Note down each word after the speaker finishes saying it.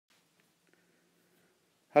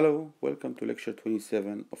Hello, welcome to lecture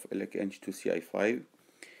 27 of Elec NG2CI5.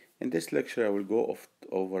 In this lecture I will go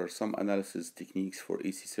over some analysis techniques for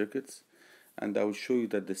AC circuits, and I will show you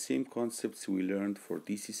that the same concepts we learned for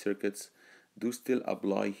DC circuits do still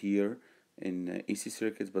apply here in AC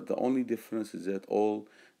circuits, but the only difference is that all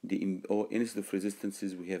units of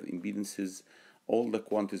resistances, we have impedances, all the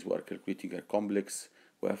quantities we are calculating are complex.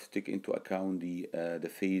 We have to take into account the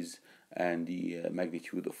phase and the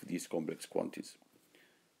magnitude of these complex quantities.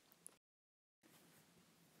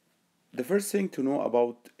 The first thing to know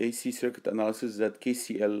about AC circuit analysis is that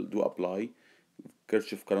KCL do apply,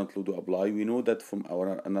 Kirchhoff current law do apply. We know that from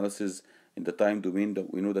our analysis in the time domain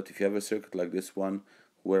that we know that if you have a circuit like this one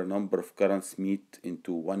where a number of currents meet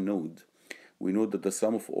into one node, we know that the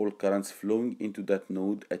sum of all currents flowing into that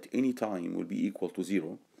node at any time will be equal to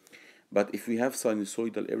 0. But if we have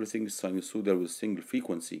sinusoidal, everything is sinusoidal with single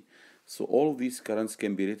frequency. So all of these currents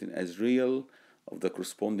can be written as real of the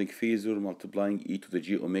corresponding phasor multiplying e to the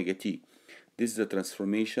j omega t. This is a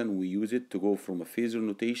transformation. We use it to go from a phasor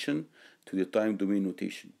notation to the time domain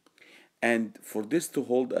notation. And for this to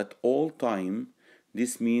hold at all time,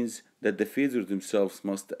 this means that the phasors themselves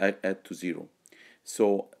must add to 0.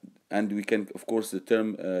 So, and we can, of course, the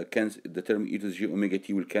term e to the j omega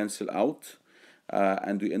t will cancel out,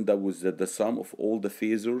 and we end up with that the sum of all the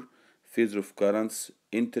phasor of currents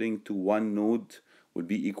entering to one node will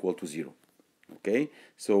be equal to 0. Okay,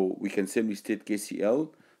 so we can simply state KCL,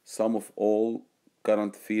 sum of all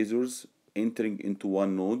current phasors entering into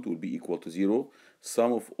one node will be equal to 0.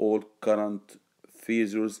 Sum of all current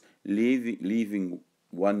phasors leaving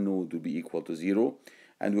one node will be equal to 0.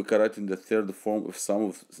 And we can write in the third form, if some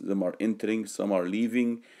of them are entering, some are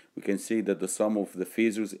leaving, we can say that the sum of the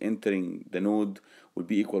phasors entering the node will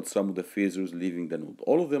be equal to sum of the phasors leaving the node.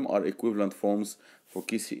 All of them are equivalent forms for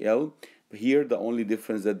KCL. Here the only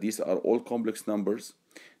difference that these are all complex numbers.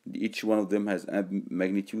 Each one of them has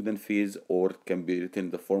magnitude and phase, or it can be written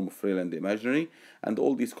in the form of real and imaginary, and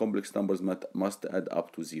all these complex numbers must add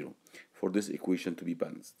up to 0 for this equation to be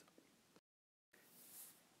balanced.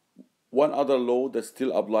 One other law that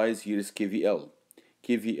still applies here is KVL.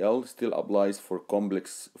 KVL still applies for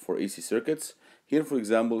AC circuits. Here, for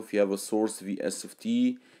example, if you have a source Vs of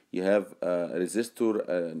t, you have a resistor,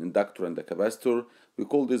 an inductor, and a capacitor. We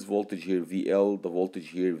call this voltage here VL, the voltage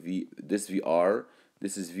here this VR,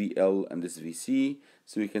 this is VL, and this is VC.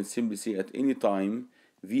 So we can simply say at any time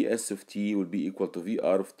Vs of t will be equal to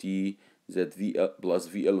VR of t, that VL plus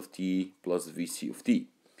VL of t plus VC of t.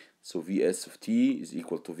 So Vs of t is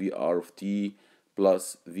equal to VR of t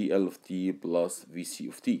plus VL of t plus VC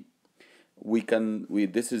of t.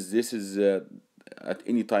 This is at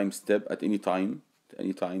any time step, at any time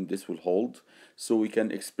this will hold. So we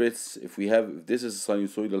can express, if this is a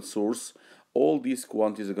sinusoidal source, all these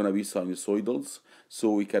quantities are going to be sinusoidals,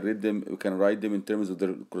 so we can write them in terms of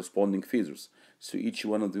their corresponding phasors. So each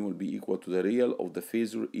one of them will be equal to the real of the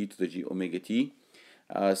phasor e to the j omega t.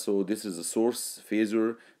 So this is the source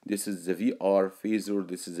phasor, this is the VR phasor,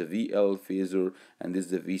 this is the VL phasor, and this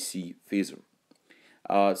is the VC phasor.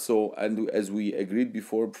 And as we agreed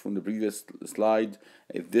before from the previous slide,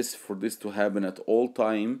 for this to happen at all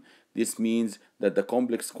time, this means that the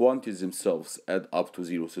complex quantities themselves add up to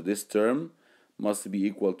 0. So this term must be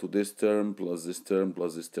equal to this term plus this term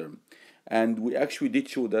plus this term. And we actually did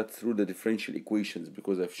show that through the differential equations,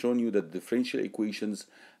 because I've shown you that differential equations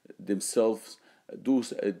themselves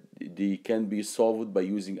they can be solved by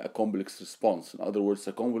using a complex response. In other words,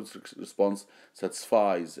 a complex response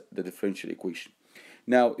satisfies the differential equation.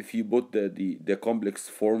 Now, if you put the complex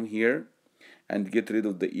form here and get rid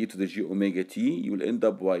of the e to the j omega t, you will end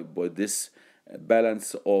up by this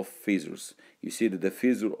balance of phasors. You see that the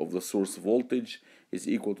phasor of the source voltage is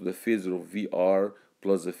equal to the phasor of VR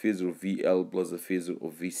plus the phasor of VL plus the phasor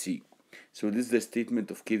of VC. So this is the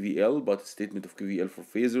statement of KVL, but statement of KVL for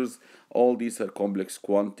phasors. All these are complex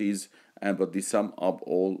quantities, but they sum up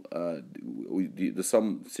all the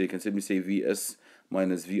sum. So you can simply say Vs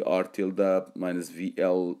minus VR tilde minus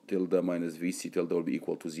VL tilde minus VC tilde will be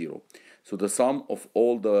equal to 0. So the sum of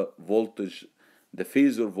all the voltage, the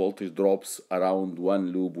phasor voltage drops around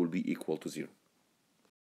one loop will be equal to 0.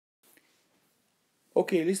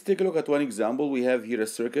 Okay, let's take a look at one example. We have here a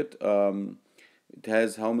circuit. It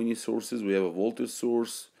has how many sources? We have a voltage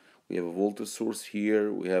source, we have a voltage source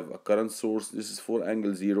here, we have a current source. This is 4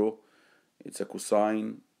 angle 0. It's a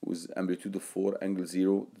cosine with amplitude of 4 angle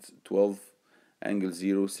 0, 12 angle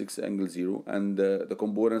 0, 6 angle 0, and the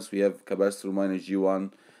components we have capacitor minus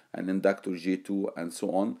G1 and inductor J2 and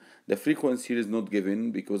so on. The frequency here is not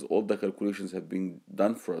given because all the calculations have been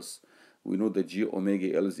done for us. We know that J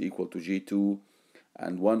omega L is equal to J2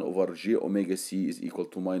 and 1 over j omega c is equal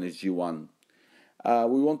to minus g1.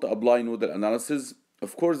 We want to apply nodal analysis.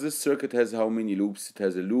 Of course, this circuit has how many loops? It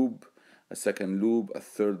has a loop, a second loop, a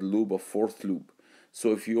third loop, a fourth loop.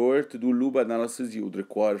 So if you were to do loop analysis, you would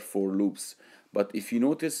require 4 loops. But if you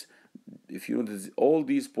notice all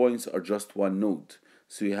these points are just one node.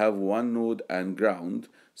 So you have one node and ground.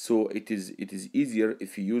 So it is easier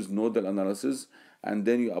if you use nodal analysis and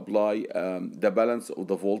then you apply the balance of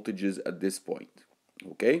the voltages at this point.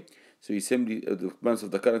 Okay, so you simply the balance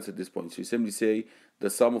of the currents at this point. So you simply say the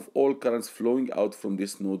sum of all currents flowing out from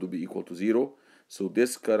this node will be equal to 0. So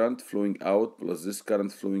this current flowing out plus this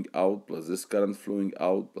current flowing out plus this current flowing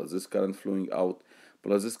out plus this current flowing out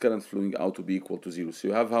plus this current flowing out will be equal to 0. So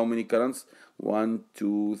you have how many currents? 1,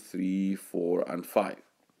 2, 3, 4, and 5.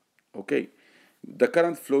 Okay, the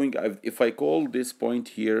current flowing, if I call this point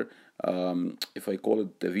here, if I call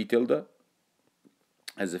it the V tilde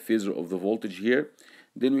as a phasor of the voltage here,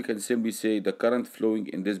 then we can simply say the current flowing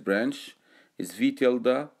in this branch is V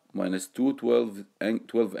tilde minus 12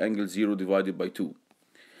 angle 0 divided by 2.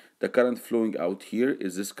 The current flowing out here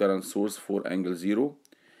is this current source 4 angle 0.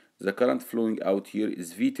 The current flowing out here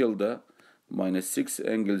is V tilde minus 6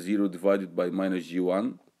 angle 0 divided by minus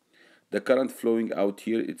G1. The current flowing out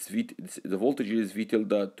here, the voltage here is V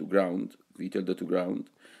tilde to ground, V tilde to ground.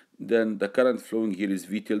 Then the current flowing here is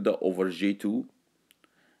V tilde over J2.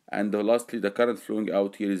 And lastly, the current flowing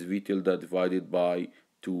out here is V tilde divided by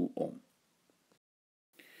 2 ohm.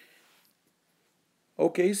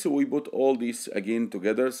 Okay, so we put all these again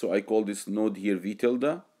together. So I call this node here V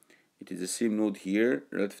tilde. It is the same node here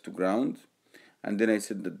relative to ground. And then I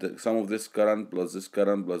said that the sum of this current plus this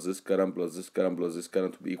current plus this current plus this current plus this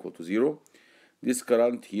current will be equal to 0. This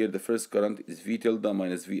current here, the first current is V tilde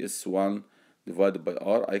minus Vs1 divided by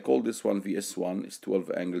R. I call this one Vs1 is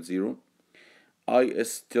 12 angle 0.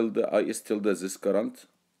 Is tilde is this current,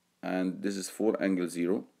 and this is 4 angle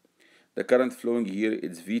 0. The current flowing here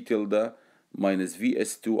is V tilde minus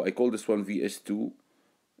Vs2. I call this one Vs2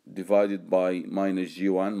 divided by minus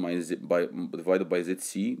G1 divided by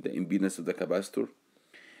Zc, the impedance of the capacitor.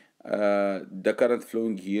 The current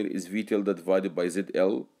flowing here is V tilde divided by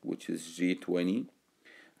ZL, which is J20.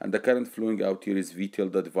 And the current flowing out here is V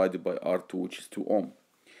tilde divided by R2, which is 2 ohm.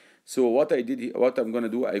 So what I'm going to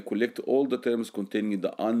do, I collect all the terms containing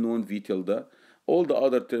the unknown V tilde. All the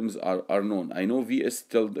other terms are known. I know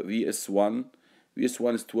Vs1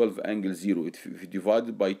 is 12 angle 0. If you divide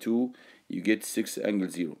it by 2, you get 6 angle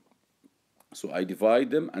 0. So I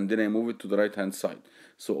divide them and then I move it to the right hand side.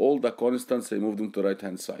 So all the constants, I move them to the right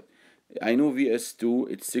hand side. I know Vs2,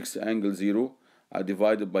 it's 6 angle 0. I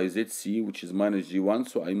divide it by Zc, which is minus G1.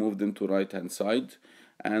 So I move them to the right hand side.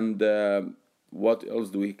 And what else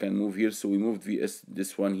do we can move here? So we moved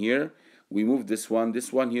this one here. We move this one.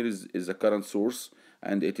 This one here is a current source.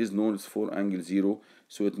 And it is known as 4 angle 0.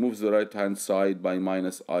 So it moves to the right hand side by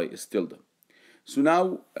minus I is tilde. So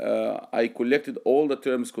now I collected all the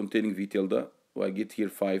terms containing V tilde. Well, I get here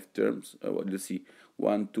 5 terms. Let's see,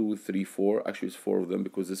 1, 2, 3, 4. Actually, it's 4 of them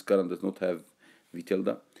because this current does not have V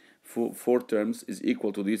tilde. 4 terms is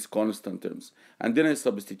equal to these constant terms. And then I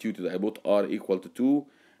substituted. I put R equal to 2.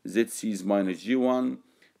 Zc is minus G1.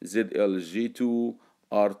 ZL is G2.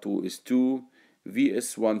 R2 is 2.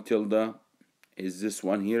 Vs1 tilde is this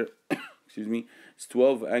one here. Excuse me. It's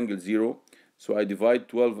 12 angle 0. So I divide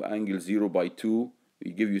 12 angle 0 by 2,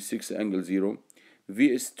 we give you 6 angle 0.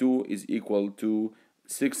 Vs2 is equal to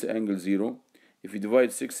 6 angle 0. If you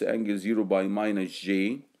divide 6 angle 0 by minus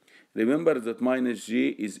j, remember that minus j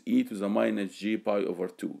is e to the minus j pi over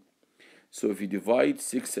 2. So if you divide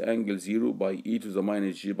 6 angle 0 by e to the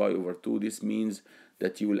minus j pi over 2, this means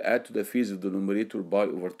that you will add to the phase of the numerator pi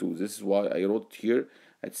over 2. This is why I wrote here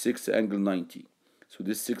at 6 angle 90. So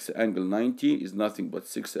this 6 angle 90 is nothing but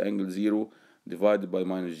 6 angle 0 divided by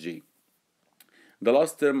minus j. The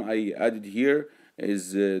last term I added here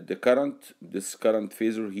is the current, this current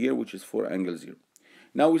phasor here, which is 4 angle 0.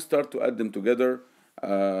 Now we start to add them together.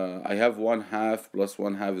 I have 1/2 plus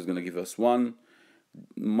 1/2 is going to give us 1.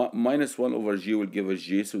 Minus 1 over j will give us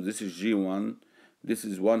j. So this is j1. This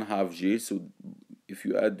is 1/2 j. So if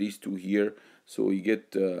you add these two here, so you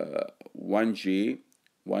get 1j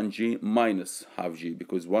minus half j,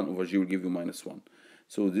 because 1 over j will give you minus 1.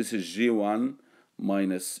 So this is J1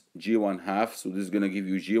 minus J1/2. So this is going to give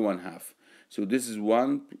you J1/2. So this is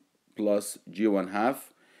 1 plus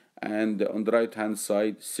J1/2. And on the right hand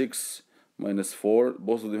side, 6 minus 4.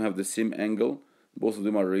 Both of them have the same angle. Both of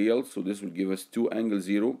them are real. So this will give us 2 angle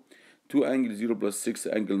 0. 2 angle 0 plus 6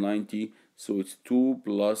 angle 90. So it's 2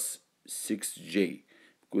 plus 6j.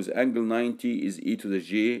 Because angle 90 is e to the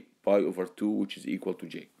j pi over 2, which is equal to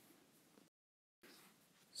j.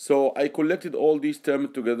 So I collected all these terms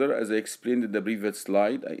together as I explained in the previous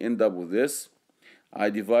slide. I end up with this. I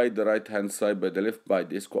divide the right hand side by the left by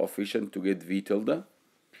this coefficient to get v tilde.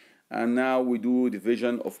 And now we do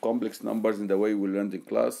division of complex numbers in the way we learned in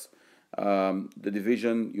class. The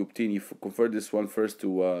division you obtain, you convert this one first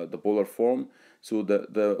to the polar form. So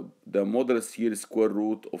the modulus here is square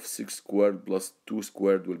root of 6 squared plus 2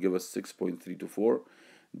 squared will give us 6.324.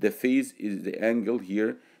 The phase is the angle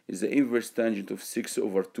here is the inverse tangent of 6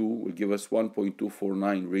 over 2 will give us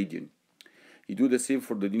 1.249 radian. You do the same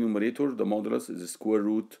for the denominator. The modulus is the square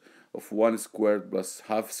root of 1 squared plus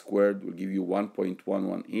half squared will give you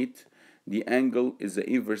 1.118. The angle is the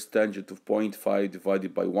inverse tangent of 0.5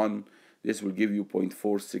 divided by 1. This will give you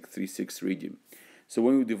 0.4636 radian. So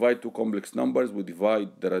when we divide two complex numbers, we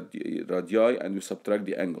divide the radii and we subtract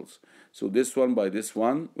the angles. So this one by this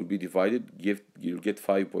one will be divided, you'll get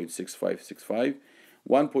 5.6565.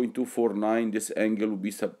 1.249, this angle will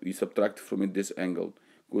be subtracted from it, this angle.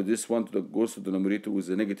 Because this one goes to the numerator with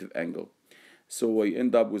a negative angle. So I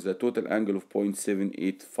end up with a total angle of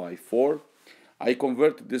 0.7854. I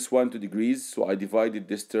converted this one to degrees, so I divided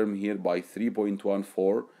this term here by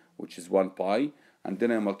 3.14, which is 1 pi, and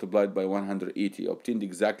then I multiplied by 180, obtained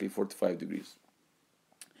exactly 45 degrees.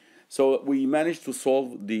 So we managed to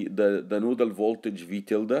solve the nodal voltage V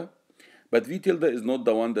tilde, but V tilde is not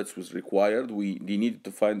the one that was required. We needed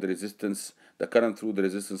to find the resistance, the current through the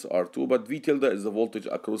resistance R2, but V tilde is the voltage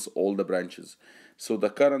across all the branches. So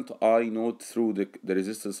the current I naught through the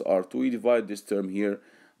resistance R2, we divide this term here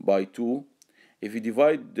by 2. If you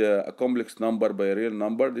divide a complex number by a real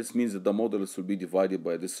number, this means that the modulus will be divided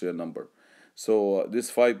by this real number. So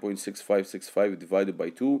this 5.6565 divided by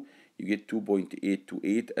 2, you get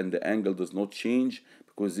 2.828, and the angle does not change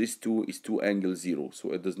because this 2 is 2 angle 0,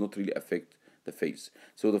 so it does not really affect the phase.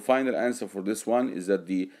 So the final answer for this one is that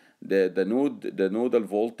the nodal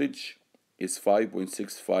voltage is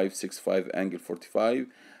 5.6565 angle 45,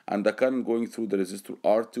 and the current going through the resistor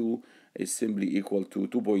R2 is simply equal to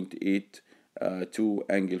 2.82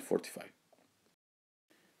 angle 45.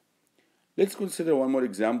 Let's consider one more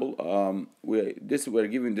example. We're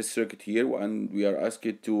given this circuit here, and we are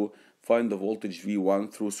asked to find the voltage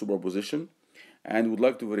V1 through superposition, and would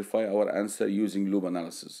like to verify our answer using loop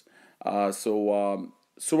analysis.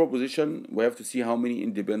 Superposition, we have to see how many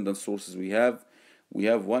independent sources we have. We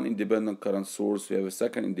have one independent current source, we have a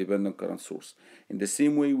second independent current source. In the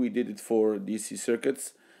same way we did it for DC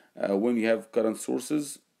circuits, when we have current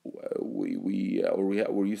sources, we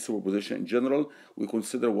use superposition in general, we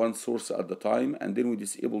consider one source at the time and then we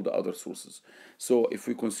disable the other sources. So if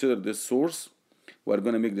we consider this source, we're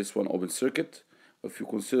going to make this one open circuit. If you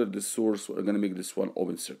consider this source, we're going to make this one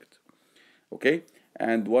open circuit. Okay,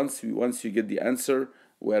 and once you get the answer,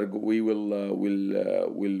 we'll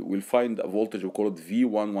find a voltage. We call it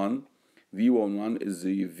V11. V11 is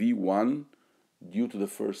the V1 due to the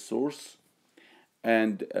first source,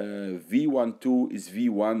 and V12 is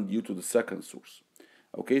V1 due to the second source.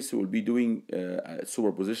 Okay, so we'll be doing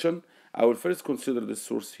superposition. I will first consider this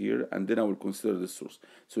source here, and then I will consider this source.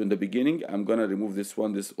 So in the beginning, I'm gonna remove this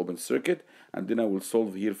open circuit, and then I will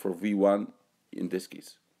solve here for V1 in this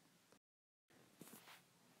case.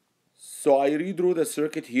 So I redrew the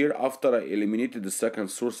circuit here after I eliminated the second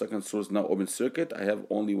source. Second source now open circuit. I have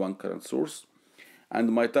only one current source.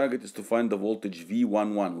 And my target is to find the voltage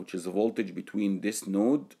V11, which is the voltage between this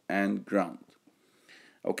node and ground.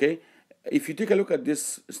 Okay, if you take a look at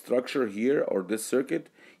this structure here or this circuit,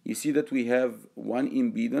 you see that we have one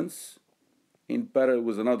impedance in parallel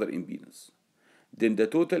with another impedance. Then the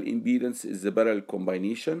total impedance is the parallel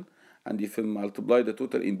combination, and if I multiply the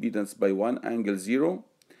total impedance by 1 angle 0,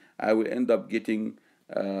 I will end up getting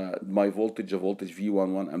my voltage, a voltage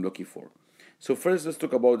V11 I'm looking for. So first let's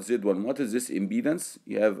talk about Z1. What is this impedance?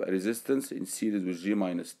 You have a resistance in series with J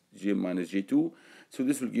minus J2. So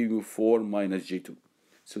this will give you 4 minus J2.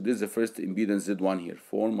 So this is the first impedance Z1 here,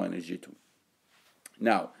 4 minus J2.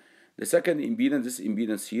 Now, the second impedance, this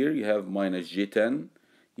impedance here, you have minus J10,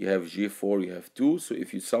 you have J4, you have 2. So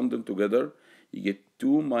if you sum them together, you get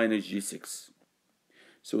 2 minus J6.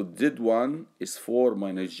 So Z1 is 4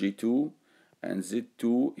 minus J2, and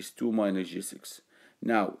Z2 is 2 minus J6.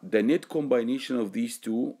 Now, the net combination of these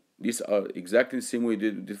two, these are exactly the same way we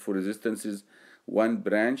did for resistances, one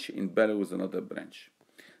branch in parallel with another branch.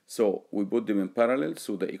 So we put them in parallel,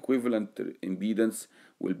 so the equivalent impedance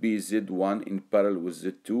will be Z1 in parallel with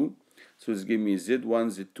Z2. So this gives me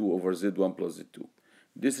Z1, Z2 over Z1 plus Z2.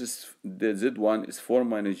 This is, the Z1 is 4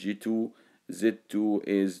 minus J2, Z2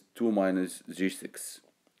 is 2 minus J6.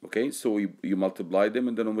 Okay, so you multiply them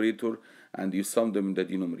in the numerator and you sum them in the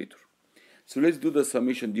denominator. So let's do the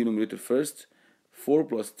summation denominator first. 4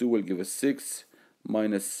 plus 2 will give us 6,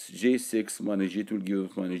 minus J6 minus J2 will give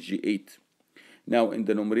us minus J8. Now in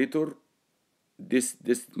the numerator, this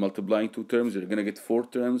multiplying two terms, you're gonna get 4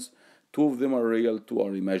 terms. 2 of them are real, 2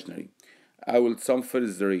 are imaginary. I will sum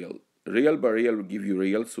first the real. Real by real will give you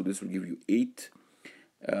real, so this will give you 8.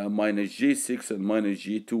 Minus J6 and minus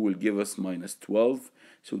J2 will give us minus 12.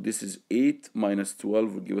 So this is 8 minus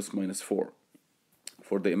 12 will give us minus 4.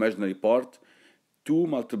 For the imaginary part, 2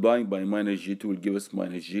 multiplying by minus J2 will give us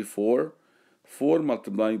minus J4. 4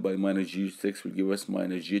 multiplying by minus J6 will give us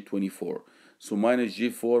minus J24. So minus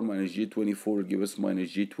J4 minus J24 will give us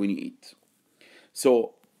minus J28.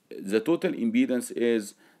 So the total impedance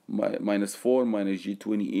is minus 4 minus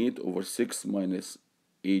J28 over 6 minus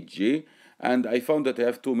 8J. And I found that I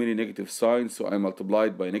have too many negative signs, so I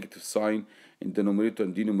multiplied by a negative sign in the numerator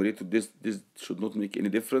and denominator. This should not make any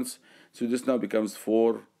difference. So this now becomes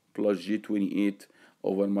 4 plus J28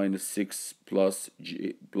 over minus 6 plus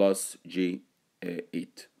J8.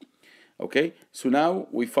 Okay, so now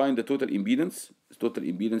we find the total impedance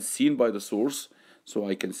seen by the source. So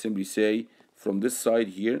I can simply say from this side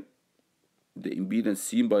here, the impedance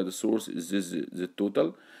seen by the source is the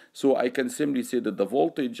total. So I can simply say that the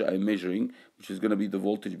voltage I'm measuring, which is going to be the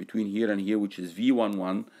voltage between here and here, which is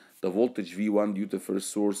V11, the voltage V1 due to the first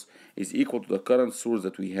source is equal to the current source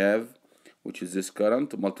that we have, which is this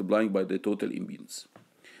current, multiplying by the total impedance.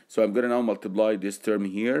 So I'm going to now multiply this term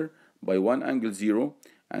here by 1 angle 0,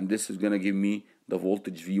 and this is going to give me the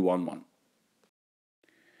voltage V11.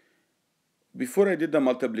 Before I did the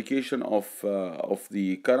multiplication of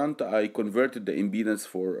the current, I converted the impedance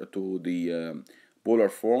to the polar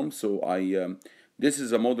form. So this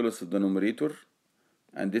is the modulus of the numerator,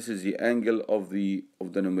 and this is the angle of the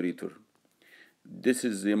numerator. This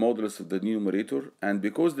is the modulus of the numerator, and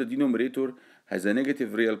because the denominator has a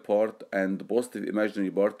negative real part and positive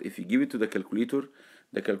imaginary part, if you give it to the calculator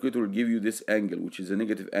will give you this angle, which is a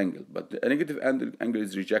negative angle. But a negative angle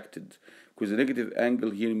is rejected, because the negative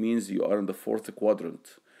angle here means you are in the fourth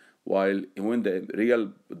quadrant, while when the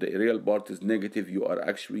real part is negative, you are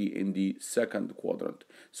actually in the second quadrant.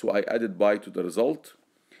 So I added pi to the result,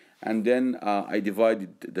 and then I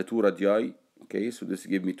divided the 2 radii. Okay, so this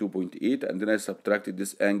gave me 2.8, and then I subtracted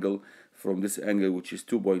this angle from this angle, which is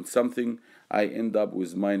 2 point something. I end up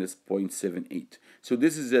with minus 0.78. So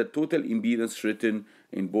this is the total impedance written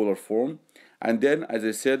in polar form. And then, as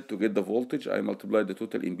I said, to get the voltage, I multiply the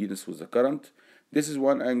total impedance with the current. This is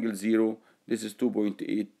 1 angle 0. This is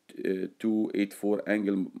 2.8284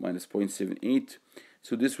 angle minus 0.78.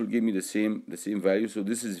 So this will give me the same value. So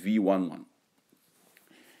this is V11.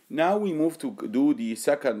 Now we move to do the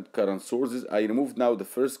second current sources. I removed now the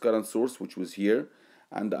first current source, which was here,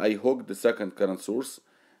 and I hooked the second current source.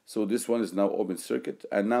 So this one is now open circuit,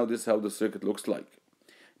 and now this is how the circuit looks like.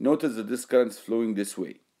 Notice that this current is flowing this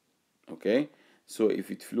way. Okay, so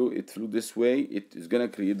if it flew this way, it is gonna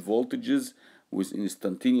create voltages with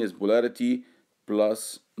instantaneous polarity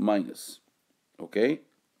plus minus. Okay,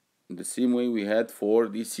 in the same way we had for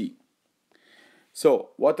DC. So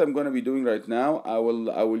what I'm going to be doing right now, I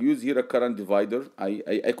will use here a current divider.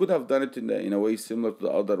 I could have done it in a way similar to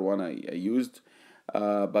the other one I used,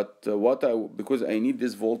 but because I need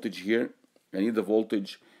this voltage here, I need the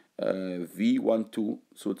voltage V12,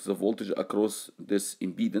 so it's the voltage across this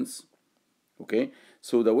impedance. Okay,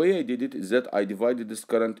 so the way I did it is that I divided this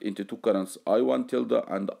current into two currents, I1 tilde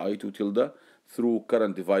and I2 tilde, through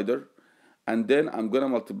current divider, and then I'm going to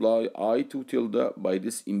multiply I2 tilde by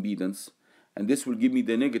this impedance. And this will give me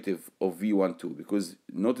the negative of V12, because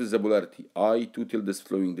notice the polarity. I2 tilde is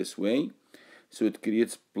flowing this way, so it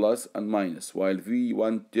creates plus and minus, while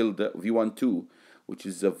V12, which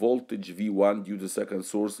is the voltage V1 due to the second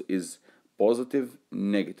source, is positive,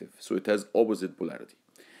 negative. So it has opposite polarity.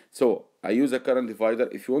 So I use a current divider.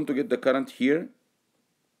 If you want to get the current here,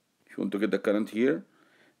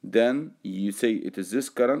 then you say it is this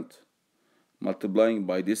current multiplying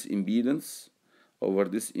by this impedance over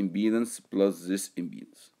this impedance plus this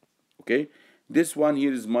impedance. Okay, this one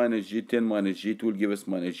here is minus J10 minus J2 will give us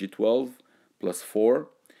minus J12 plus 4.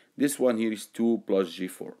 This one here is 2 plus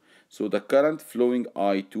J4. So the current flowing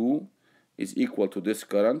I2 is equal to this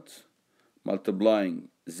current multiplying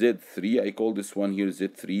Z3. I call this one here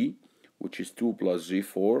Z3, which is 2 plus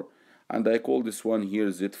J4, and I call this one here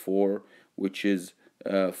Z4, which is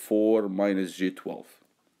 4 minus J12.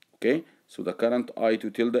 Okay, so the current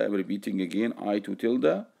I2 tilde, I'm repeating again, I2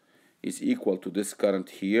 tilde is equal to this current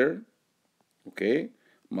here, okay,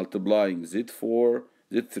 multiplying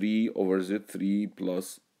Z3 over Z3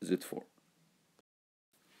 plus Z4.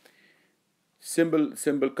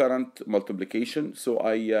 Simple current multiplication. So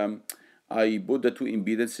I I put the two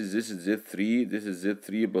impedances. This is Z3, this is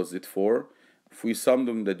Z3 plus Z4. If we sum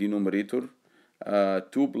them in the denominator,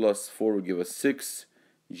 2 plus 4 will give us 6.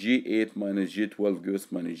 G8 minus G12 gives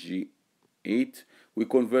us minus G8. We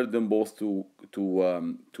convert them both to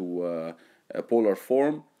a polar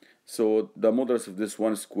form. So the modulus of this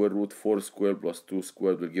one square root 4 squared plus 2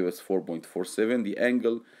 squared will give us 4.47. The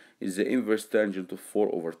angle is the inverse tangent of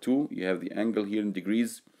 4 over 2. You have the angle here in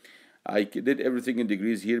degrees. I did everything in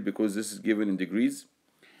degrees here because this is given in degrees.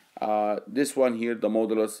 This one here, the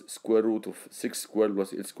modulus square root of 6 squared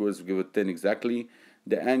plus 8 squared will give it 10 exactly.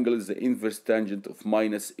 The angle is the inverse tangent of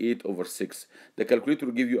minus 8 over 6. The calculator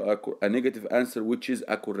will give you a negative answer, which is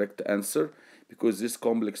a correct answer because this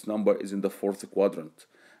complex number is in the fourth quadrant.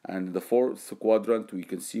 And in the fourth quadrant, we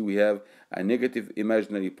can see we have a negative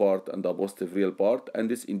imaginary part and a positive real part, and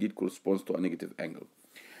this indeed corresponds to a negative angle.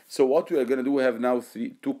 So what we are going to do, we have now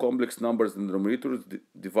two complex numbers in the numerator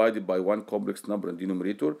divided by one complex number in the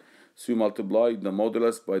denominator. So we multiply the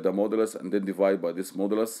modulus by the modulus and then divide by this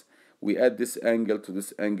modulus. We add this angle to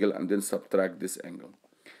this angle and then subtract this angle.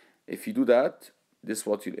 If you do that, this is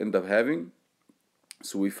what you'll end up having.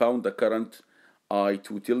 So we found the current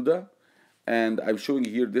I2 tilde, and I'm showing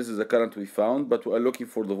here this is the current we found, but we are looking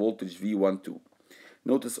for the voltage V12.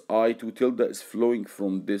 Notice I2 tilde is flowing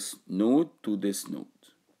from this node to this node,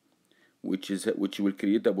 which will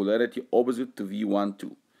create a polarity opposite to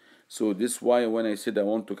V12. So this is why when I said I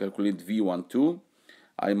want to calculate V12,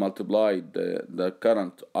 I multiplied the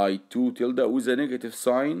current I2 tilde with a negative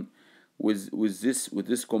sign with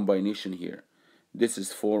this combination here. This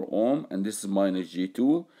is 4 ohm and this is minus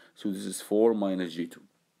G2, so this is 4 minus G2.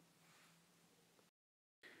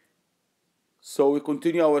 So we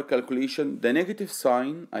continue our calculation. The negative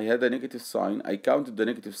sign, I had a negative sign. I counted the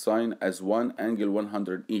negative sign as 1 angle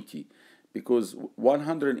 180 because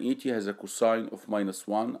 180 has a cosine of minus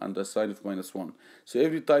 1 and a sine of minus 1. So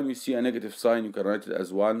every time you see a negative sign, you can write it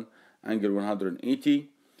as 1 angle 180.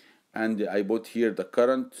 And I put here the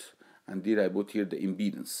current, and here I put here the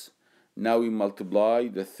impedance. Now we multiply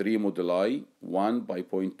the three moduli, 1 by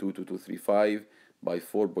 0.22235 by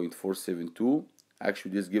 4.472.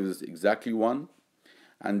 Actually, this gives us exactly 1.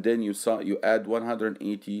 And then you add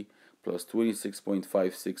 180 plus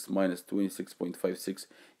 26.56 minus 26.56,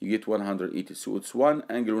 you get 180. So it's 1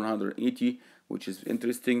 angle 180, which is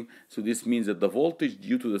interesting. So this means that the voltage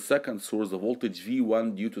due to the second source, the voltage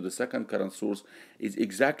V1 due to the second current source, is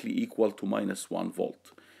exactly equal to minus 1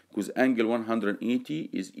 volt. Because angle 180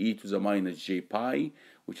 is e to the minus j pi,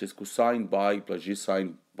 which is cosine pi plus j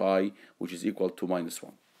sine pi, which is equal to minus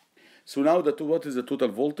 1. So now what is the total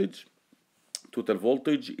voltage? Total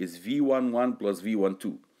voltage is V11 plus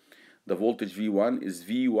V12. The voltage V1 is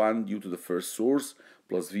V1 due to the first source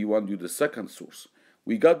plus V1 due to the second source.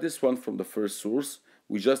 We got this one from the first source.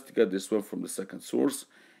 We just got this one from the second source.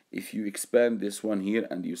 If you expand this one here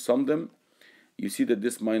and you sum them, you see that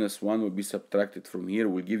this minus 1 will be subtracted from here,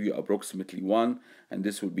 will give you approximately 1, and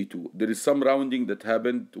this will be 2. There is some rounding that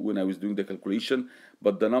happened when I was doing the calculation,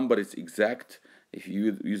 but the number is exact. If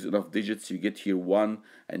you use enough digits, you get here 1,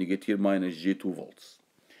 and you get here minus J2 volts.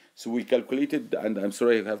 So we calculated, and I'm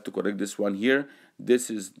sorry I have to correct this one here. This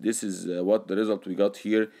is what the result we got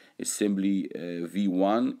here is simply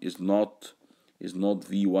V1 is not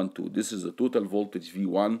V12. This is the total voltage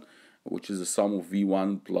V1, which is the sum of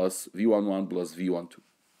V1 plus V11 plus V12.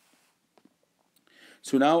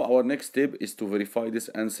 So now our next step is to verify this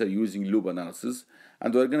answer using loop analysis,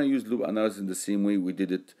 and we're going to use loop analysis in the same way we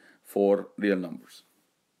did it for real numbers.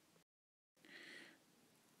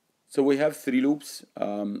 So we have three loops.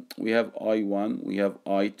 We have I1, we have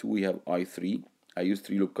I2, we have I3. I use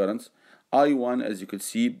three loop currents. I1, as you can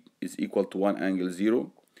see, is equal to 1 angle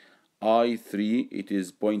 0. I3, it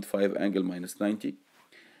is 0.5 angle minus 90.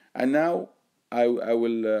 And now I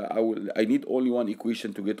need only one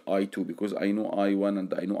equation to get I2 because I know I1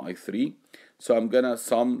 and I know I3. So I'm gonna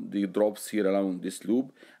sum the drops here around this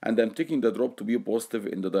loop, and I'm taking the drop to be positive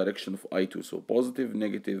in the direction of I2. So positive,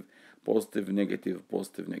 negative, positive, negative,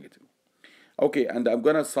 positive, negative. Okay, and I'm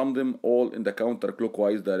gonna sum them all in the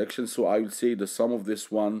counterclockwise direction. So I will say the sum of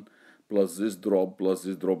this one plus this drop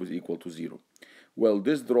is equal to 0. Well,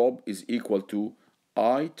 this drop is equal to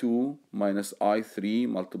I2 minus I3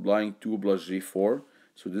 multiplying 2 plus J4.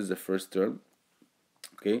 So this is the first term.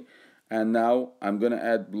 Okay, and now I'm gonna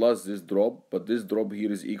add plus this drop, but this drop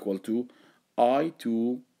here is equal to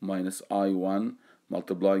I2 minus I1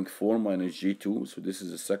 multiplying 4 minus J2. So this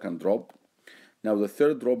is the second drop. Now the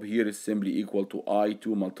third drop here is simply equal to I2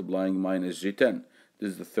 multiplying minus J10.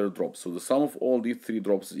 This is the third drop. So the sum of all these three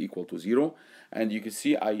drops is equal to 0. And you can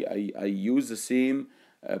see I use the same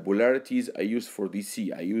polarities I use for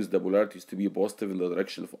DC. I use the polarities to be positive in the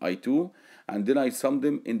direction of I2, and then I sum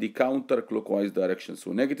them in the counterclockwise direction.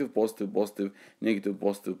 So negative, positive, positive, negative,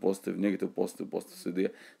 positive, positive, negative, positive,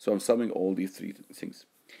 positive. So I'm summing all these three things.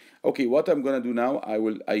 Okay, what I'm gonna do now, I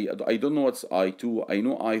don't know what's I2, I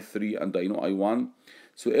know I3 and I know I1.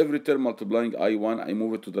 So every term multiplying I1, I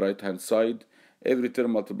move it to the right hand side. Every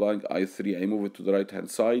term multiplying I3, I move it to the right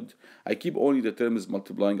hand side. I keep only the terms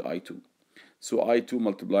multiplying I2. So I2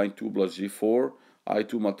 multiplying 2 plus G4,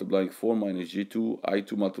 I2 multiplying 4 minus G2,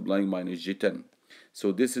 I2 multiplying minus G10.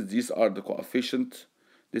 So these are the coefficient.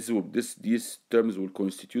 These terms will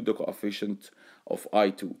constitute the coefficient of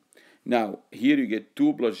I2. Now here you get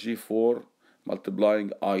 2 plus G4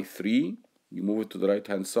 multiplying I3. You move it to the right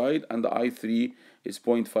hand side, and the I3 is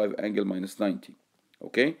 0.5 angle minus 90.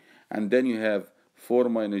 Okay, and then you have 4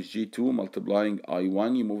 minus G2 multiplying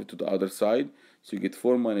I1. You move it to the other side. So you get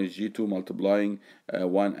 4 minus G2 multiplying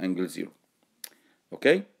 1 angle 0.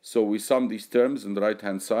 Okay, so we sum these terms on the right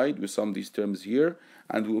hand side, we sum these terms here,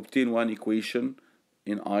 and we obtain one equation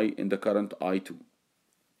in the current I2.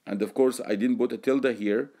 And of course I didn't put a tilde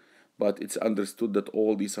here, but it's understood that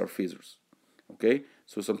all these are phasors. Okay,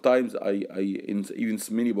 so sometimes in even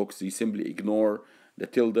many books they simply ignore the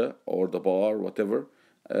tilde or the bar, whatever,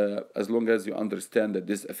 as long as you understand that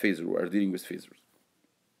this is a phasor. We are dealing with phasors.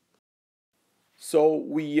 So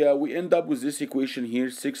we end up with this equation here.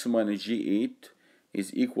 6 minus G8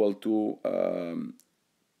 is equal to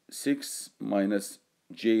 6 minus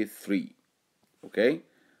J3. Okay,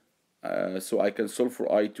 so I can solve for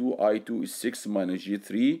I2. I2 is 6 minus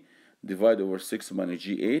G3 divided over 6 minus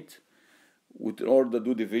G8. In order to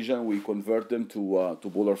do division, we convert them to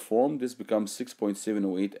polar form. This becomes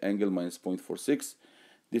 6.708 angle minus 0.46.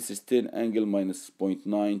 This is 10 angle minus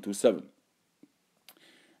 0.927.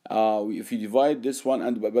 If you divide this one,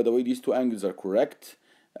 and by the way, these two angles are correct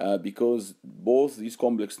because both these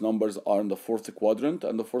complex numbers are in the fourth quadrant,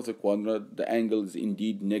 and the fourth quadrant, the angle is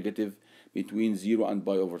indeed negative between 0 and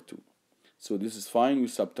pi over 2. So this is fine. We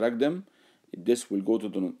subtract them. This will go to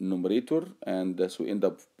the numerator, and so we end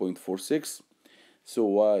up 0.46.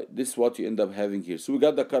 So this is what you end up having here. So we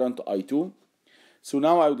got the current I2. So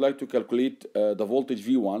now I would like to calculate the voltage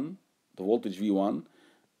V1. The voltage V1.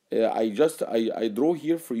 I draw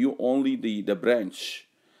here for you only the branch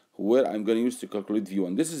where I'm going to use to calculate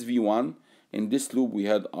V1. This is V1. In this loop we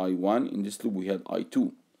had I1. In this loop we had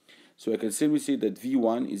I2. So I can simply say that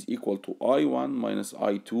V1 is equal to I1 minus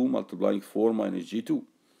I2 multiplying 4 minus G2.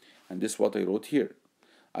 And this is what I wrote here.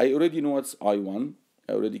 I already know what's I1.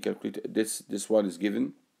 I already calculated this. This one is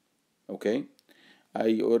given. Okay.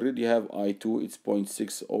 I already have I2. It's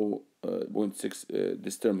 0.6,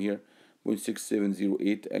 this term here,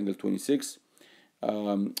 0.6708 angle 26.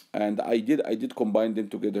 And I did combine them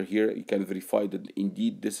together here. You can verify that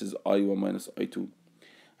indeed this is I1 minus I2.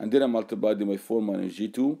 And then I multiplied them by 4 minus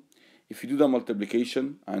G2. If you do the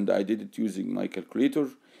multiplication, and I did it using my calculator,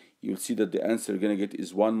 you'll see that the answer you're going to get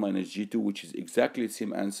is 1 minus G2, which is exactly the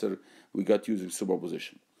same answer we got using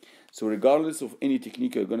superposition. So regardless of any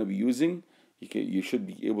technique you're going to be using, you should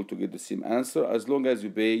be able to get the same answer as long as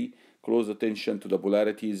you pay close attention to the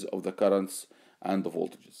polarities of the currents and the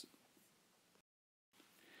voltages.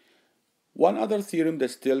 One other theorem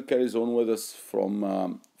that still carries on with us from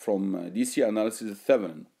DC analysis is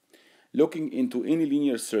Thevenin. Looking into any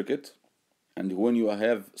linear circuit, and when you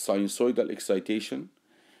have sinusoidal excitation,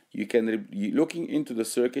 you can looking into the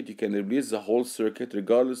circuit, you can replace the whole circuit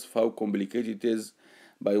regardless of how complicated it is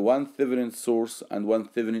by one Thevenin source and one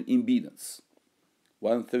Thevenin impedance.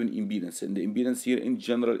 One Thevenin impedance, and the impedance here in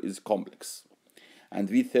general is complex, and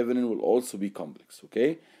V Thevenin will also be complex.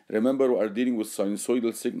 Okay, remember we are dealing with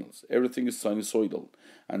sinusoidal signals. Everything is sinusoidal,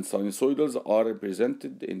 and sinusoidals are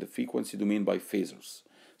represented in the frequency domain by phasors.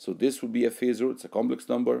 So this will be a phasor, it's a complex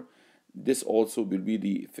number. This also will be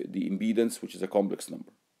the impedance, which is a complex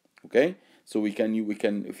number. Okay, so we can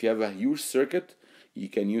if you have a huge circuit, you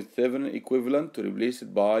can use Thevenin equivalent to replace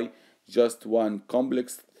it by just one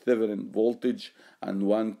complex Thevenin voltage and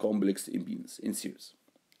one complex impedance in series.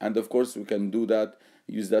 And of course we can do that,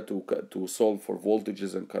 use that to solve for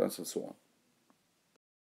voltages and currents and so on.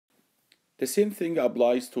 The same thing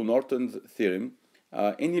applies to Norton's theorem.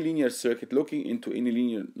 Any linear circuit, looking into any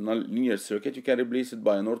linear circuit, you can replace it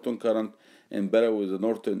by a Norton current and parallel with a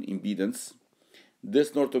Norton impedance.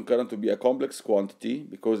 This Norton current will be a complex quantity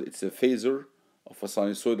because it's a phasor of a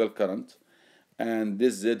sinusoidal current, and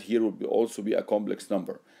this Z here will also be a complex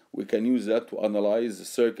number. We can use that to analyze the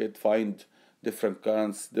circuit, find different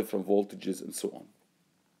currents, different voltages, and so on.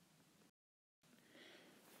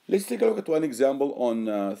 Let's take a look at one example on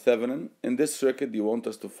Thevenin. In this circuit, they want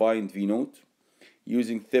us to find V0.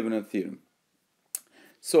 using Thevenin theorem.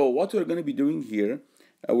 So what we're going to be doing here,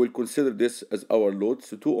 I will consider this as our load.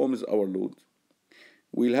 So 2 ohm is our load.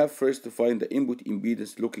 We'll have first to find the input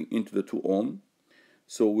impedance looking into the 2 ohm.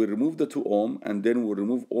 So we remove the 2 ohm and then we'll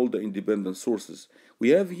remove all the independent sources. We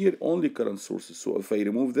have here only current sources. So if I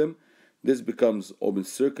remove them, this becomes open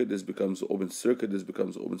circuit, this becomes open circuit, this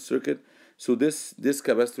becomes open circuit. So this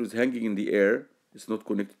capacitor is hanging in the air. It's not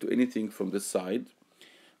connected to anything from this side.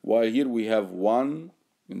 While here we have 1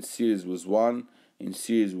 in series with 1 in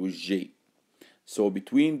series with J. So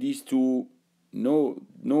between these two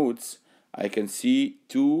nodes, I can see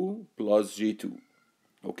 2 plus J2.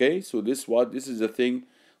 Okay, so this is the thing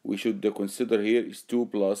we should consider here is 2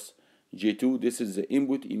 plus J2. This is the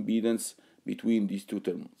input impedance between these two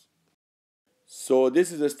terminals. So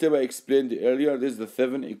this is the step I explained earlier. This is the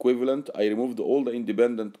Thevenin equivalent. I removed all the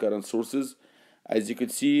independent current sources. As you can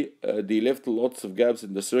see, they left lots of gaps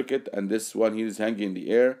in the circuit, and this one here is hanging in the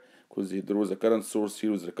air because there was a current source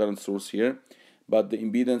here, was a current source here. But the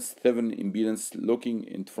impedance, Thevenin impedance looking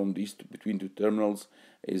in from these between two terminals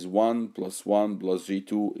is 1 plus 1 plus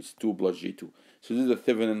J2 is 2 plus J2. So this is the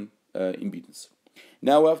Thevenin impedance.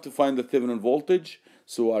 Now we have to find the Thevenin voltage.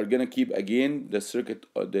 So we're gonna keep again the circuit,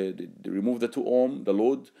 remove the 2 ohm, the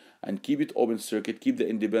load, and keep it open circuit, keep the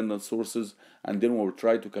independent sources, and then we'll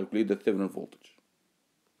try to calculate the Thevenin voltage.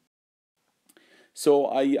 So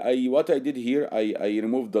what I did here, I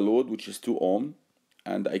removed the load, which is 2 ohm,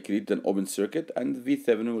 and I created an open circuit, and V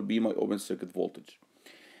Thevenin will be my open circuit voltage.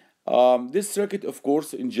 This circuit, of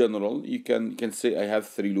course, in general, you can say I have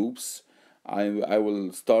 3 loops. I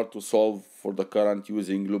will start to solve for the current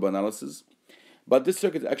using loop analysis. But this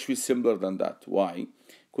circuit is actually simpler than that. Why?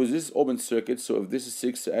 Because this is open circuit, so if this is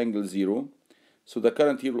 6 angle 0, so the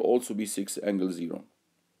current here will also be 6 angle 0.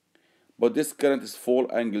 But this current is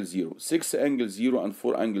 4 angle 0. 6 angle 0 and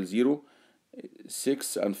 4 angle 0,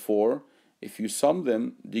 6 and 4, if you sum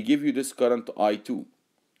them, they give you this current I2.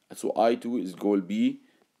 So I2 is going to be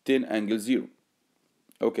 10 angle 0.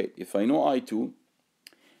 Okay, if I know I2,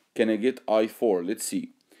 can I get I4? Let's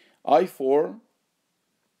see. I4,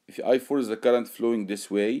 if I4 is the current flowing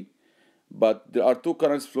this way, but there are 2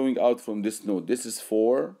 currents flowing out from this node. This is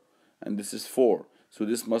 4 and this is 4. So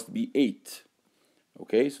this must be 8.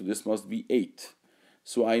 Okay, so this must be 8.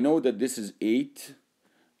 So I know that this is 8,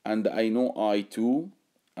 and I know I2,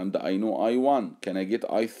 and I know I1. Can I get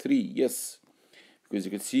I3? Yes. Because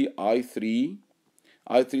you can see I3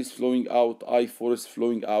 is flowing out, I4 is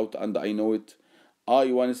flowing out, and I know it.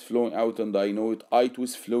 I1 is flowing out, and I know it. I2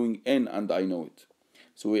 is flowing in, and I know it.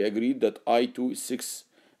 So we agreed that I2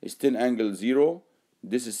 is 10 angle 0.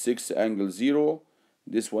 This is 6 angle 0.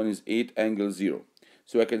 This one is 8 angle 0.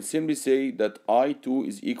 So I can simply say that I2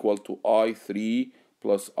 is equal to I3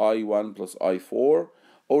 plus I1 plus I4,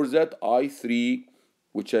 or that I3,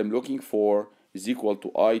 which I'm looking for, is equal to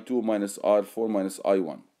I2 minus R4 minus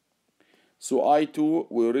I1. So I2,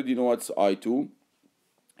 we already know what's I2.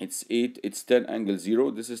 It's 8, it's 10 angle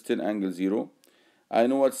 0. This is 10 angle 0. I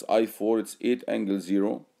know what's I4, it's 8 angle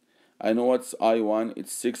 0. I know what's I1,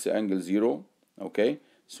 it's 6 angle 0. Okay,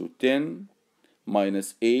 so 10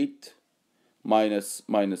 minus 8 minus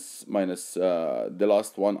the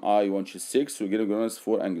last one, I1, which is 6. So we're going to go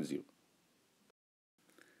 4 angle 0.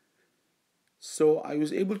 So I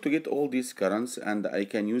was able to get all these currents, and I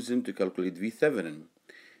can use them to calculate V-Thevenin.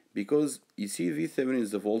 Because you see, V-Thevenin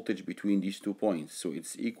is the voltage between these 2 points. So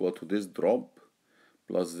it's equal to this drop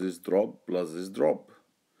plus this drop plus this drop.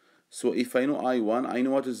 So if I know I1, I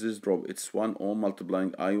know what is this drop. It's 1 ohm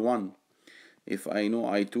multiplying I1. If I know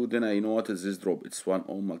I2, then I know what is this drop. It's 1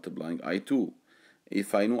 ohm multiplying I2.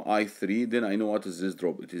 If I know I3, then I know what is this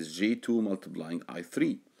drop. It is J2 multiplying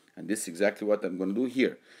I3. And this is exactly what I'm going to do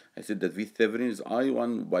here. I said that V-Thevenin is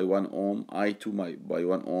I1 by 1 ohm, I2 by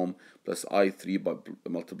 1 ohm, plus I3 by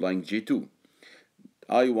multiplying J2.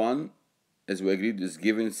 I1, as we agreed, is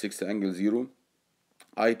given 6 angle 0.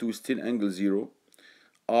 I2 is 10 angle 0.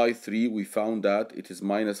 I3, we found that it is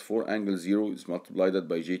minus 4 angle 0 is multiplied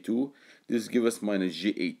by J2. This gives us minus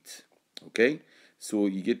J8. Okay, so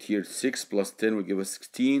you get here 6 plus 10 will give us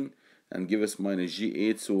 16 and give us minus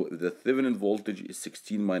J8. So the Thevenin voltage is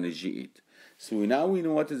 16 minus J8. So now we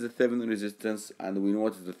know what is the Thevenin resistance and we know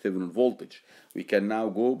what is the Thevenin voltage. We can now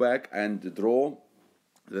go back and draw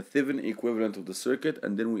the Thevenin equivalent of the circuit,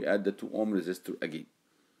 and then we add the 2 ohm resistor again.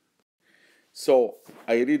 So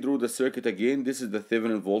I redrew the circuit again. This is the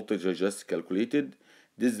Thevenin voltage I just calculated.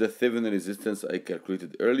 This is the Thevenin resistance I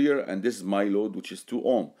calculated earlier, and this is my load, which is 2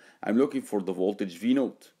 ohm. I'm looking for the voltage V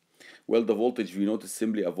naught. Well, the voltage V naught is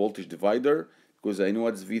simply a voltage divider, because I know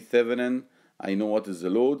what's V Thevenin, I know what is the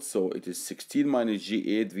load, so it is 16 minus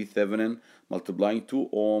G8 V Thevenin multiplying 2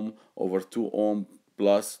 ohm over 2 ohm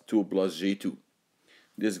plus 2 plus J2.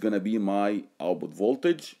 This is gonna be my output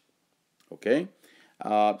voltage. Okay,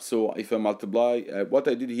 so if I multiply, what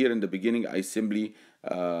I did here in the beginning, I simply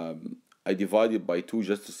I divided by 2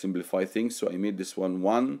 just to simplify things. So I made this one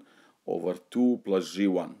 1 over 2 plus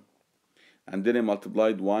G1. And then I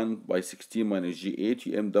multiplied 1 by 16 minus G8.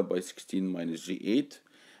 You end up by 16 minus G8.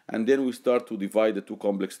 And then we start to divide the two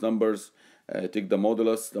complex numbers. Take the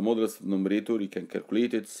modulus. The modulus of the numerator, you can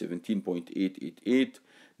calculate it, 17.888.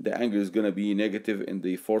 The angle is going to be negative in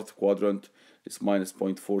the fourth quadrant. It's minus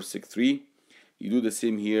 0.463. You do the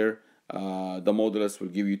same here. The modulus will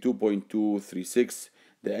give you 2.236.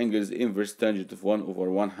 The angle is inverse tangent of 1 over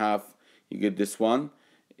 1/2. You get this one.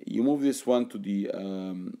 You move this one to the,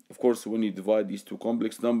 of course, when you divide these two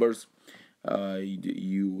complex numbers,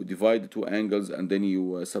 you divide the two angles and then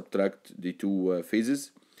you subtract the two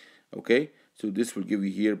phases. Okay, so this will give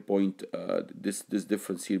you here this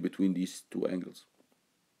difference here between these two angles.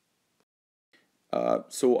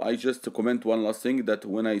 So I just comment one last thing, that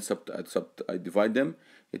when I divide them,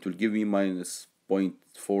 it will give me minus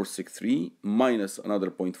 0.463 minus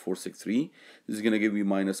another 0.463. This is going to give me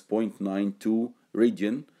minus 0.92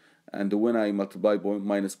 radian. And when I multiply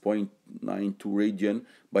minus 0.92 radian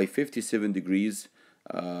by 57 degrees,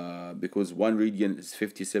 because 1 radian is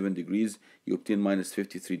 57 degrees, you obtain minus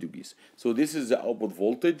 53 degrees. So this is the output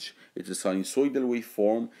voltage. It's a sinusoidal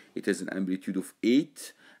waveform. It has an amplitude of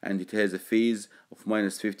 8. And it has a phase of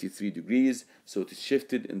minus 53 degrees, so it is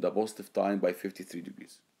shifted in the positive time by 53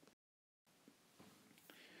 degrees.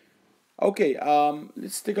 Okay,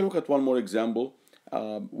 let's take a look at one more example.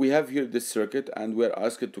 We have here this circuit, and we're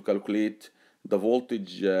asked to calculate the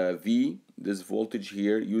voltage V, this voltage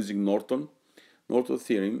here, using Norton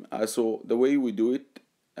theorem. So the way we do it,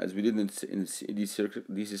 as we did in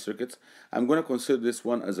DC circuits, I'm going to consider this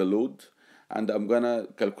one as a load, and I'm going to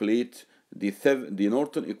calculate the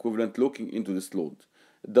Norton equivalent looking into this load.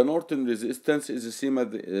 The Norton resistance is the same as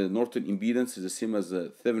the Norton impedance is the same as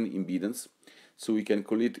the Thevenin impedance. So we can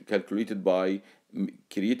calculate it by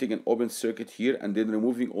creating an open circuit here and then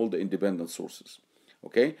removing all the independent sources.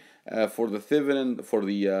 Okay, for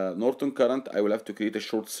the Norton current, I will have to create a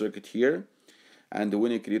short circuit here, and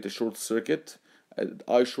when I create a short circuit,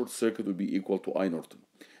 I short circuit will be equal to I Norton.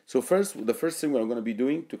 So the first thing I'm going to be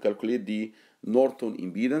doing to calculate the Norton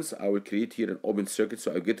impedance, I will create here an open circuit.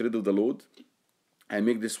 So I'll get rid of the load. I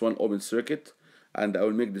make this one open circuit, and I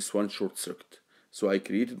will make this one short circuit. So I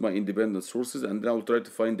created my independent sources, and then I will try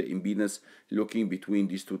to find the impedance looking between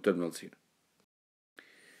these two terminals here.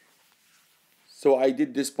 So I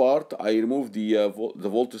did this part. I removed the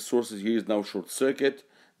voltage sources. Here is now short circuit.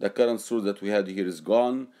 The current source that we had here is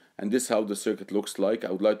gone, and this is how the circuit looks like.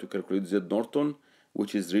 I would like to calculate Z Norton,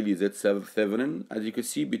 which is really Z Thevenin. As you can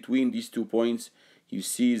see, between these 2 points, you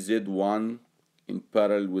see Z1 in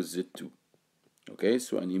parallel with Z2. Okay,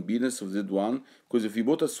 so an impedance of Z1, because if you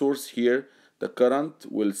put a source here, the current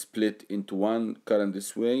will split into one current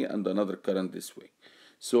this way and another current this way.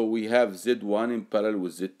 So we have Z1 in parallel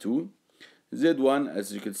with Z2. Z1,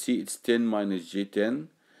 as you can see, it's 10 minus J10.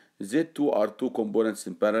 Z2 are two components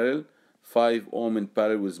in parallel, 5 ohm in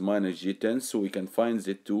parallel with minus J10. So we can find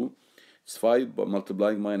Z2. It's 5 but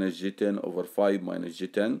multiplying minus J10 over 5 minus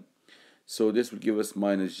J10. So this will give us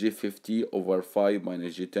minus J50 over 5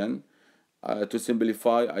 minus J10. To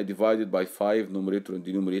simplify, I divided by 5 numerator and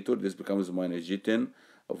denominator. This becomes minus J10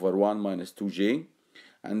 over 1 minus 2J.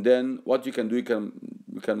 And then what you can do, you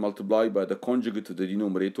can multiply by the conjugate of the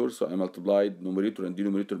denominator. So I multiplied numerator and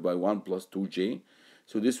denominator by 1 plus 2J.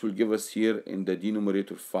 So this will give us here in the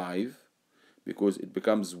denominator 5, because it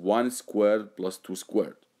becomes 1 squared plus 2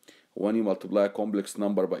 squared. When you multiply a complex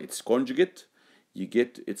number by its conjugate, you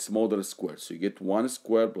get its modulus squared. So you get 1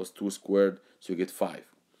 squared plus 2 squared, so you get 5.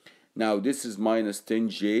 Now this is minus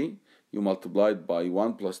 10J. You multiply it by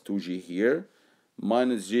 1 plus 2J here.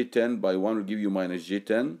 Minus J10 by 1 will give you minus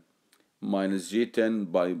J10. Minus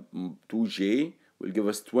J10 by 2J will give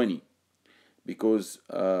us 20. Because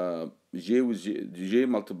J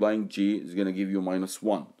multiplying J is going to give you minus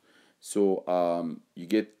 1. So you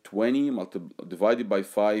get 20 divided by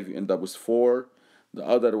 5, you end up with 4. The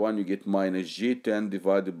other one you get minus J10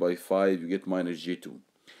 divided by 5, you get minus J2.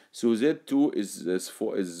 So Z2 is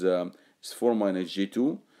 4 minus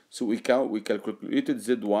J2. So we calculated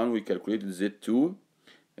Z1, we calculated Z2,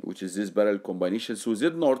 which is this parallel combination. So Z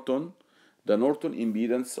Norton, the Norton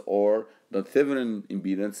impedance or the Thevenin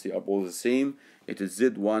impedance, they are both the same. It is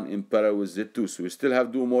Z1 in parallel with Z2. So we still have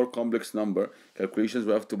to do more complex number calculations.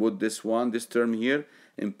 We have to put this term here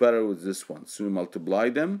in parallel with this one. So we multiply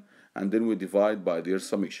them, and then we divide by their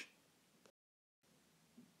summation.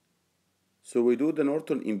 So we do the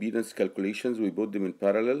Norton impedance calculations, we put them in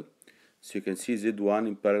parallel. So you can see Z1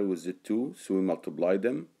 in parallel with Z2, so we multiply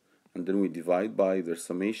them and then we divide by their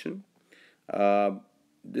summation.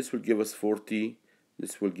 This will give us 40,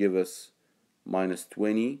 this will give us minus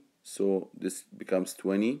 20, so this becomes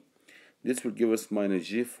 20. This will give us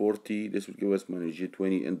minus J40, this will give us minus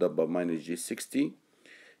J20, end up by minus J60.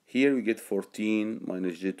 Here we get 14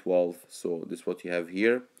 minus J12, so this is what you have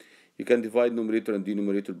here. You can divide numerator and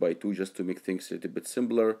denominator by 2 just to make things a little bit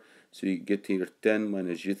simpler. So you get here 10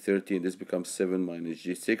 minus J30, and this becomes 7 minus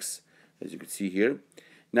J6, as you can see here.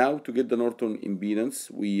 Now to get the Norton impedance,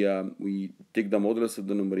 we take the modulus of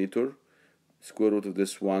the numerator, square root of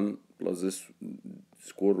this one, plus this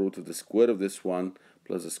square root of the square of this one,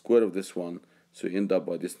 plus the square of this one. So you end up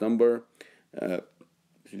by this number.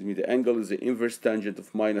 The angle is the inverse tangent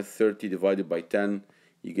of minus 30 divided by 10.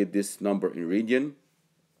 You get this number in radian.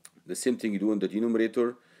 The same thing you do in the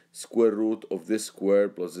denominator, square root of this square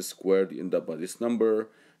plus this square, you end up by this number.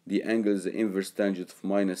 The angle is the inverse tangent of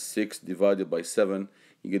minus 6 divided by 7.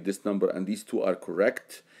 You get this number, and these two are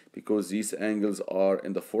correct because these angles are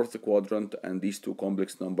in the fourth quadrant, and these two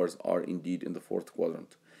complex numbers are indeed in the fourth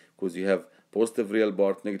quadrant because you have positive real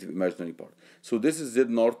part, negative imaginary part. So this is Z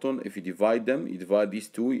Norton. If you divide them, you divide these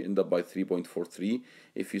two, you end up by 3.43.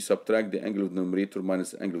 If you subtract the angle of the numerator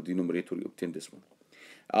minus the angle of the denominator, you obtain this one.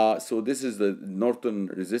 So this is the Norton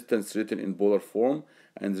resistance written in polar form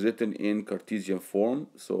and written in Cartesian form.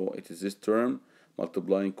 So it is this term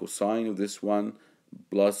multiplying cosine of this one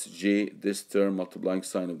plus J, this term multiplying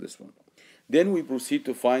sine of this one. Then we proceed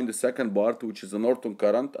to find the second part, which is the Norton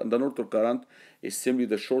current, and the Norton current is simply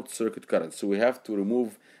the short circuit current. So we have to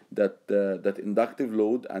remove that inductive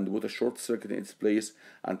load and put a short circuit in its place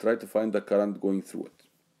and try to find the current going through it.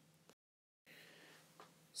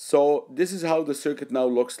 So this is how the circuit now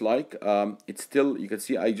looks like. It's still, you can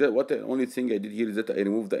see, the only thing I did here is that I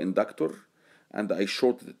removed the inductor and I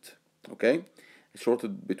shorted it. Okay, I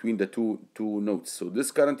shorted between the two nodes. So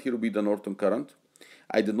this current here will be the Norton current.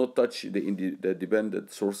 I did not touch the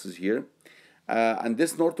dependent sources here. And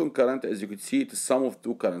this Norton current, as you can see, it is sum of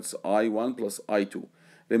two currents, I1 plus I2.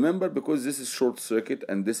 Remember, because this is short circuit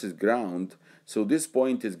and this is ground, so this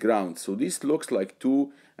point is ground. So this looks like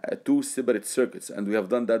two separate circuits, and we have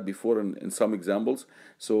done that before in some examples.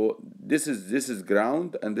 So this is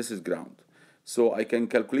ground and this is ground. So I can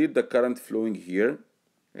calculate the current flowing here.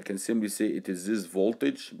 I can simply say it is this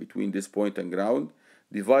voltage between this point and ground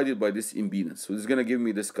divided by this impedance. So this is going to give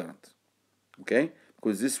me this current, okay?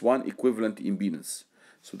 Because this one equivalent impedance.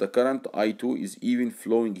 So the current I2 is even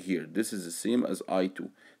flowing here. This is the same as I2.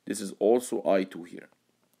 This is also I2 here,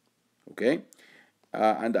 okay?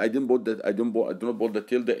 And I do not put the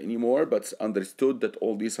tilde anymore, but it's understood that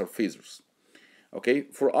all these are phasors. Okay,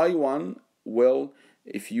 for I1, well,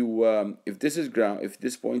 if this is ground, if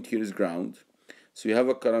this point here is ground, so you have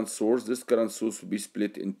a current source. This current source will be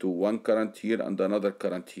split into one current here and another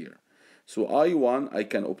current here. So I1, I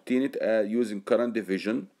can obtain it using current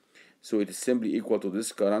division. So it is simply equal to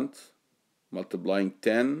this current multiplying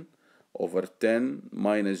 10 over 10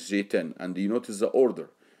 minus J10. And you notice the order.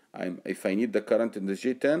 If I need the current in the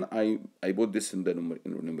J10, I put this in the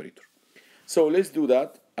numerator. So let's do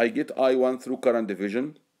that. I get I1 through current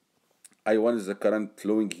division. I1 is the current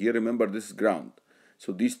flowing here. Remember, this is ground.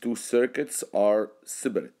 So these two circuits are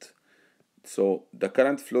separate. So the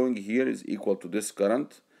current flowing here is equal to this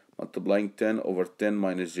current multiplying 10 over 10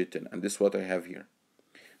 minus J10. And this is what I have here.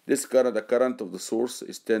 This current, the current of the source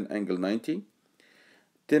is 10 angle 90.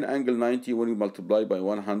 10 angle 90 when you multiply by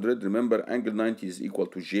 100. Remember, angle 90 is equal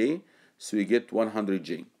to J. So you get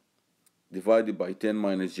 100J divided by 10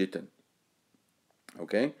 minus J10.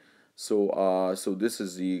 Okay. So this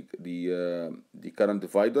is the current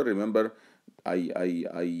divider. Remember, I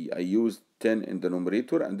used 10 in the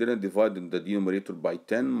numerator and then I divided the denominator by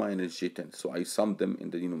 10 minus J10. So I summed them in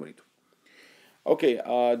the denominator. Okay,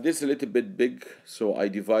 this is a little bit big, so I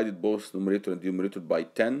divided both numerator and denominator by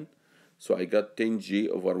 10. So I got 10J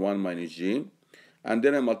over 1 minus J. And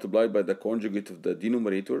then I multiplied by the conjugate of the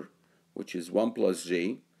denominator, which is 1 plus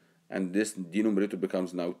J. And this denominator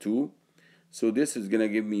becomes now 2. So this is going to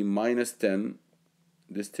give me minus 10.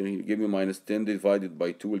 This thing will give me minus 10 divided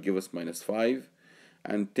by 2 will give us minus 5.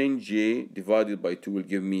 And 10J divided by 2 will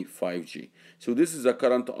give me 5J. So this is the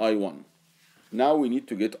current I1. Now we need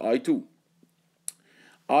to get I2.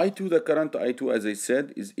 I2, the current I2, as I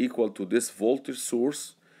said, is equal to this voltage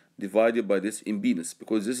source divided by this impedance,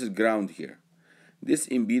 because this is ground here. This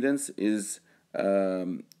impedance is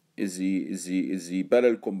the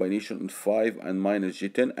parallel combination of 5 and minus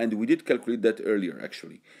J10, and we did calculate that earlier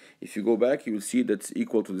actually. If you go back, you will see that's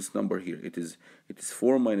equal to this number here. It is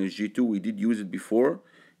 4 minus J2. We did use it before.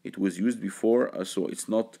 It was used before, so it's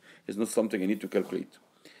not something I need to calculate.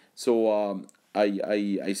 So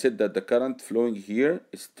I said that the current flowing here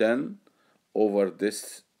is 10 over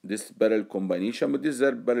this parallel combination, but this is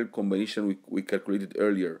a parallel combination we calculated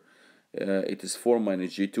earlier. It is 4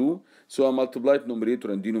 minus J2. So I multiplied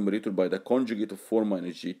numerator and denominator by the conjugate of 4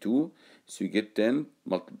 minus J2. So you get 10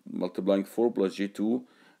 multiplying 4 plus J2.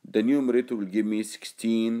 The numerator will give me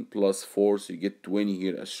 16 plus 4, so you get 20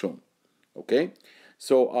 here as shown. Okay?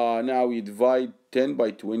 So now we divide 10 by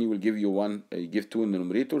 20 will give you 1, you give 2 in the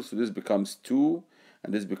numerator, so this becomes 2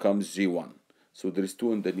 and this becomes J1. So there is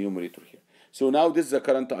 2 in the numerator here. So now this is the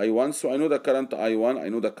current I1, so I know the current I1, I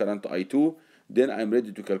know the current I2, then I'm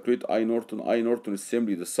ready to calculate I Norton. I Norton is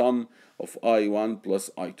simply the sum of I1 plus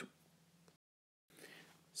I2.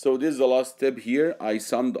 So this is the last step here. I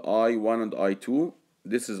summed I1 and I2.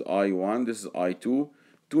 This is I1, this is I2.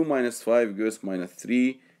 2 minus 5 gives us minus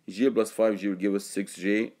 3. J plus 5J will give us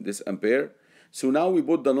 6J, this ampere. So now we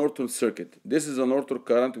put the Norton circuit. This is the Norton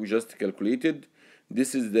current we just calculated.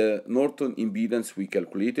 This is the Norton impedance we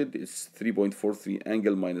calculated. It's 3.43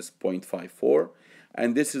 angle minus 0.54.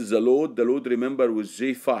 And this is the load. The load, remember, was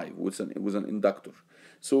J5, it was an inductor.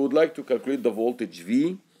 So we would like to calculate the voltage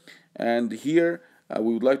V. And here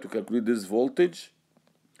we would like to calculate this voltage.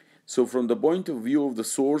 So from the point of view of the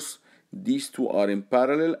source, these two are in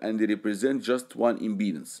parallel and they represent just one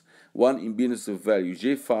impedance. One impedance of value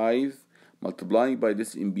J5 multiplying by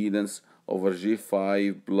this impedance over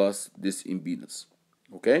J5 plus this impedance.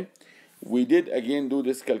 Okay? We did again do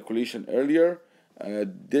this calculation earlier.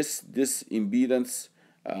 This impedance,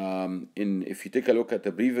 if you take a look at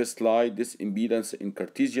the previous slide, this impedance in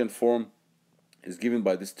Cartesian form is given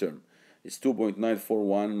by this term. It's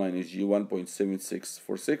 2.941 minus G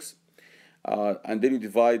 1.7646. And then you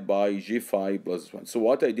divide by J5 plus 1. So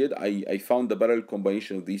what I did, I found the parallel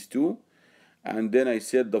combination of these two, and then I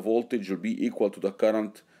said the voltage will be equal to the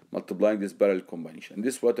current multiplying this parallel combination. And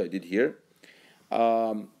this is what I did here.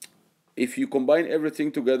 If you combine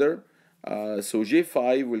everything together, so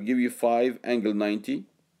J5 will give you 5 angle 90.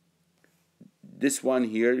 This one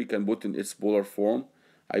here you can put in its polar form.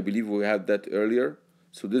 I believe we had that earlier.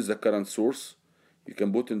 So this is the current source. You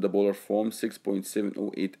can put in the polar form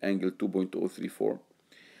 6.708 angle 2.034.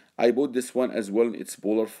 I put this one as well in its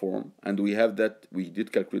polar form, and we have that, we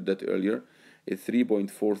did calculate that earlier. It's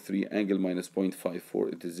 3.43 angle minus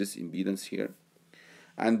 0.54. It is this impedance here.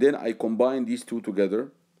 And then I combine these two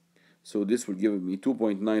together. So this will give me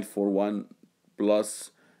 2.941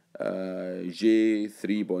 plus J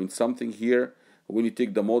 3 point something here. When you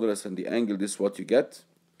take the modulus and the angle, this is what you get.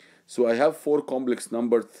 So I have 4 complex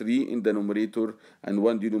number, 3 in the numerator and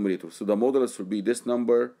 1 denominator. So the modulus will be this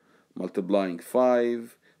number multiplying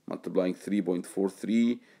 5, multiplying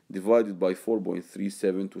 3.43 divided by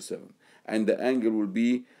 4.3727. And the angle will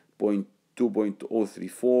be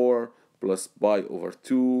 2.034 plus pi over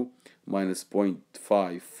 2 minus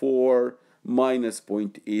 0.54 minus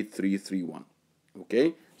 0.8331.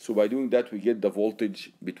 Okay, so by doing that we get the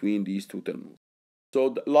voltage between these two terminals. So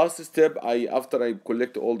the last step, after I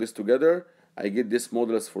collect all this together, I get this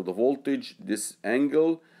modulus for the voltage, this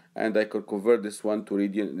angle, and I could convert this one to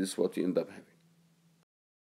radian, and this is what you end up having.